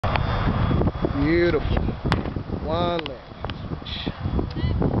Beautiful. One leg. Switch.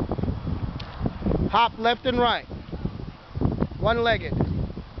 Hop left and right. One-legged.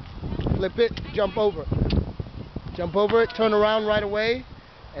 Flip it, jump over. Jump over it, turn around right away,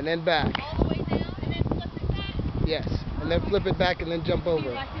 and then back. All the way down, and then flip it back? Yes, and then flip it back and then jump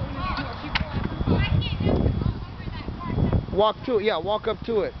over. Walk to it, yeah, walk up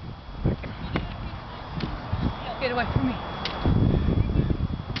to it. Get away from me.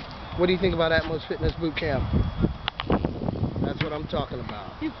 What do you think about Atmo's Fitness Boot Camp? That's what I'm talking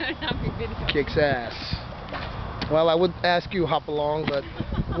about. You better not be video. Kicks ass. Well, I would ask you hop along, but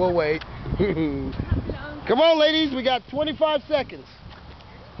we'll wait. Come on, ladies, we got 25 seconds.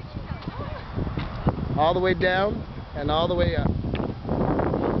 All the way down and all the way up.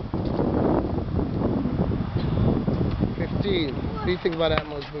 15. What do you think about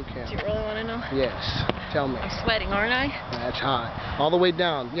Atmo's Boot Camp? Do you really want to know? Yes. Tell me. I'm sweating, aren't I? That's high. All the way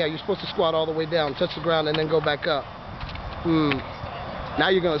down. Yeah, you're supposed to squat all the way down, touch the ground, and then go back up. Now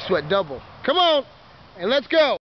you're going to sweat double. Come on, and let's go.